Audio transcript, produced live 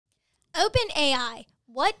OpenAI,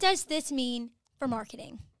 what does this mean for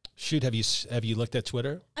marketing? Shoot, have you looked at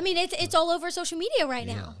Twitter? I mean, it's all over social media right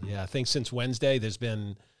now. Yeah, I think since Wednesday, there's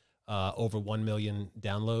been over 1 million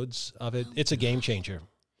downloads of it. It's a game changer.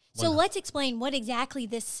 So let's explain what exactly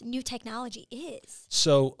this new technology is.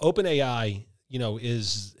 So OpenAI,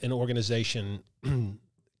 is an organization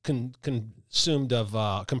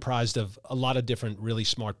comprised of a lot of different really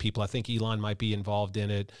smart people. I think Elon might be involved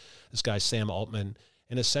in it. This guy, Sam Altman.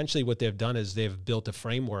 And essentially what they've done is they've built a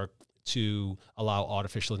framework to allow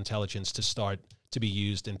artificial intelligence to start to be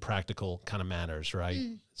used in practical kind of manners, right?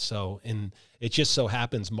 So, and it just so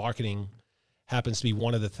happens marketing happens to be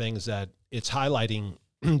one of the things that it's highlighting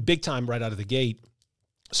big time right out of the gate.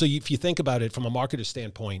 So if you think about it from a marketer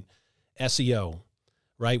standpoint, SEO,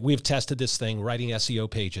 right? We've tested this thing, writing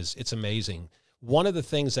SEO pages. It's amazing. One of the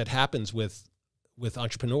things that happens with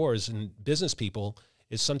entrepreneurs and business people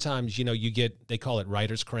is sometimes, they call it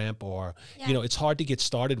writer's cramp, or, it's hard to get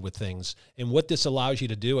started with things. And what this allows you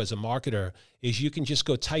to do as a marketer is you can just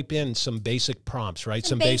go type in some basic prompts, right?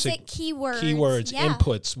 Some basic keywords,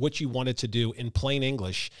 inputs, what you wanted to do in plain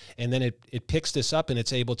English. And then it picks this up and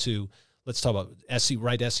it's able to, let's talk about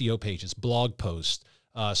write SEO pages, blog posts,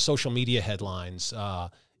 social media headlines,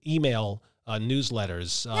 email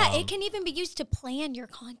newsletters. Yeah, it can even be used to plan your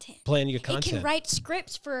content. It can write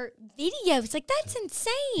scripts for videos. Like, that's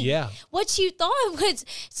insane. Yeah. What you thought was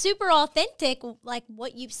super authentic, like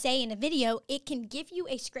what you say in a video, it can give you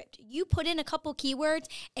a script. You put in a couple keywords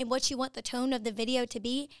and what you want the tone of the video to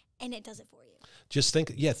be, and it does it for you. Just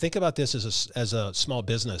think about this as a small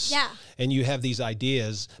business. Yeah. And you have these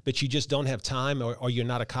ideas, but you just don't have time, or you're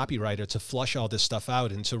not a copywriter to flush all this stuff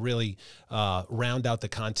out and to really round out the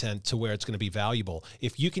content to where it's going to be valuable.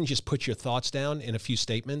 If you can just put your thoughts down in a few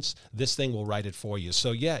statements, this thing will write it for you.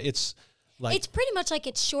 So yeah, it's pretty much like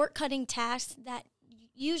it's shortcutting tasks that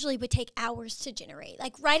usually would take hours to generate,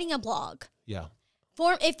 like writing a blog. Yeah.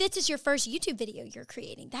 If this is your first YouTube video you're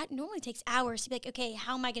creating, that normally takes hours to be like, okay,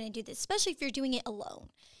 how am I going to do this? Especially if you're doing it alone.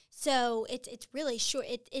 So it's really short.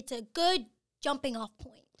 It's a good jumping off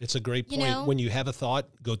point. It's a great point. When you have a thought,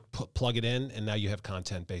 go plug it in, and now you have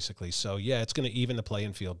content, basically. So yeah, it's going to even the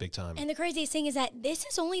playing field big time. And the craziest thing is that this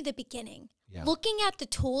is only the beginning. Yeah. Looking at the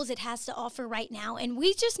tools it has to offer right now, and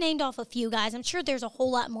we just named off a few, guys. I'm sure there's a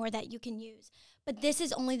whole lot more that you can use. But this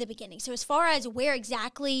is only the beginning. So as far as where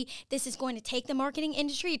exactly this is going to take the marketing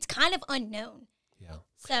industry, it's kind of unknown. Yeah.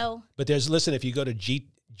 So. But listen, if you go to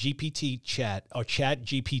GPT Chat or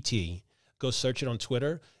ChatGPT, go search it on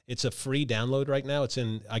Twitter. It's a free download right now.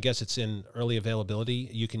 I guess it's in early availability.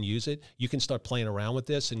 You can use it. You can start playing around with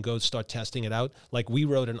this and go start testing it out. Like, we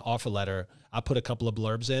wrote an offer letter. I put a couple of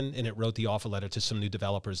blurbs in, and it wrote the offer letter to some new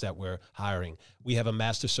developers that we're hiring. We have a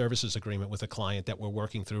master services agreement with a client that we're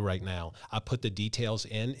working through right now. I put the details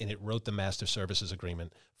in, and it wrote the master services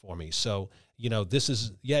agreement for me. So, this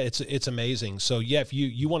is, it's amazing. So yeah, if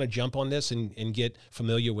you want to jump on this and get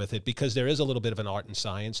familiar with it, because there is a little bit of an art and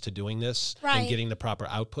science to doing this and getting the proper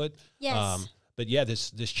output. Yes. But yeah,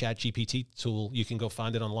 this ChatGPT tool, you can go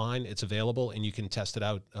find it online. It's available, and you can test it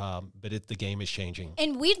out. But the game is changing.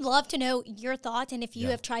 And we'd love to know your thoughts, and if you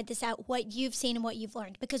have tried this out, what you've seen and what you've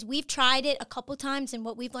learned. Because we've tried it a couple times, and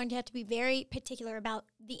what we've learned, you have to be very particular about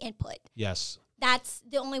the input. Yes. That's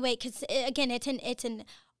the only way, because again, it's an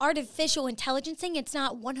artificial intelligence thing. It's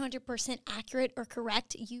not 100% accurate or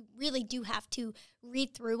correct. You really do have to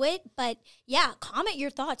read through it. But yeah, comment your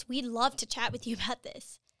thoughts. We'd love to chat with you about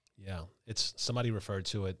this. Yeah, somebody referred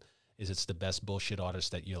to it as it's the best bullshit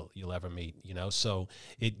artist that you'll ever meet. So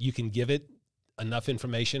you can give it enough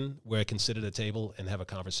information where it can sit at a table and have a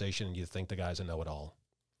conversation, and you think the guy's a know-it-all.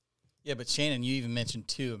 Yeah, but Shannon, you even mentioned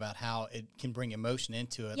too about how it can bring emotion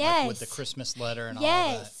into it, yes. like with the Christmas letter and all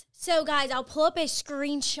that. Yes. So guys, I'll pull up a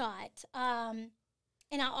screenshot.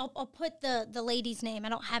 And I'll put the lady's name. I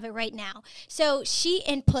don't have it right now. So she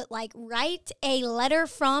input, like, write a letter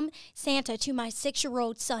from Santa to my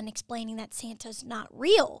 6-year-old son explaining that Santa's not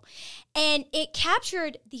real. And it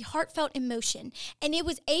captured the heartfelt emotion. And it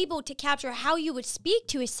was able to capture how you would speak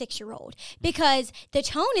to a 6-year-old, because the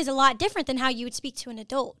tone is a lot different than how you would speak to an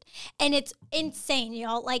adult. And it's insane,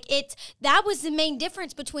 y'all. Like, that was the main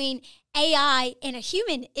difference between AI and a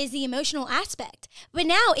human, is the emotional aspect. But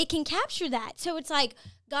now it can capture that. So it's like,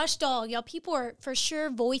 gosh, dog, y'all, people are for sure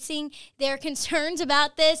voicing their concerns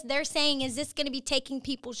about this. They're saying, is this going to be taking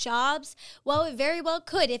people's jobs? Well, it very well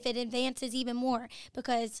could if it advances even more,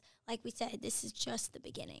 because, like we said, this is just the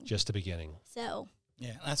beginning. Just the beginning. So.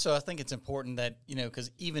 Yeah, so I think it's important that,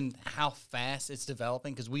 because even how fast it's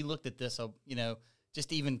developing, because we looked at this,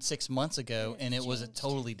 just even 6 months ago, and it was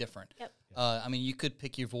totally different. Yep. I mean, you could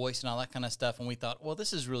pick your voice and all that kind of stuff. And we thought, well,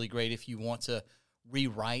 this is really great if you want to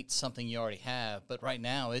rewrite something you already have. But right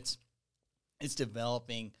now, it's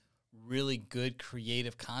developing really good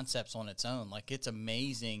creative concepts on its own. Like, it's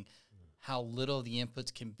amazing how little the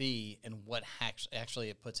inputs can be and what actually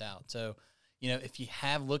it puts out. So, if you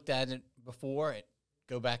have looked at it before,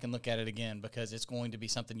 go back and look at it again, because it's going to be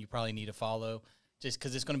something you probably need to follow, just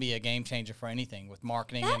because it's going to be a game changer for anything with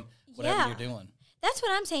marketing and whatever you're doing. That's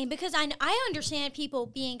what I'm saying, because I understand people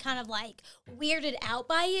being kind of like weirded out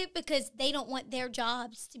by it because they don't want their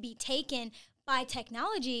jobs to be taken by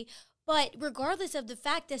technology. But regardless of the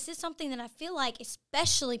fact, this is something that I feel like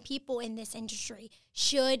especially people in this industry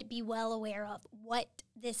should be well aware of, what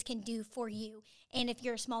this can do for you. And if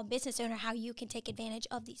you're a small business owner, how you can take advantage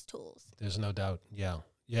of these tools. There's no doubt. Yeah.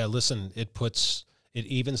 Yeah. Listen, it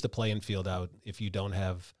evens the playing field out. If you don't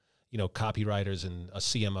have, copywriters and a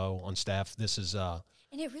CMO on staff, this is, and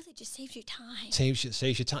it really just saves you time. Saves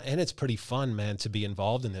you time. And it's pretty fun, man, to be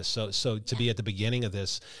involved in this. So to be at the beginning of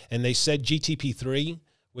this, and they said GTP3,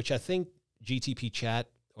 which I think GTP Chat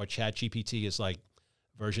or ChatGPT is like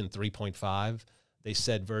version 3.5. They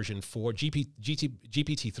said version 4.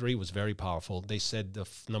 GPT-3 was very powerful. They said the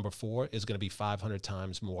number 4 is going to be 500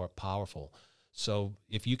 times more powerful. So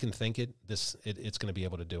if you can think it, it's going to be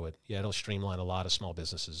able to do it. Yeah, it'll streamline a lot of small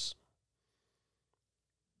businesses.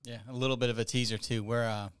 Yeah, a little bit of a teaser too.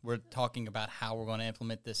 We're talking about how we're going to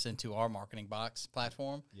implement this into our MarketingBox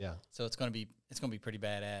platform. Yeah. So it's going to be pretty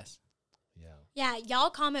badass. Yeah. Yeah, y'all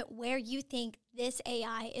comment where you think this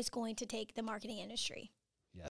AI is going to take the marketing industry.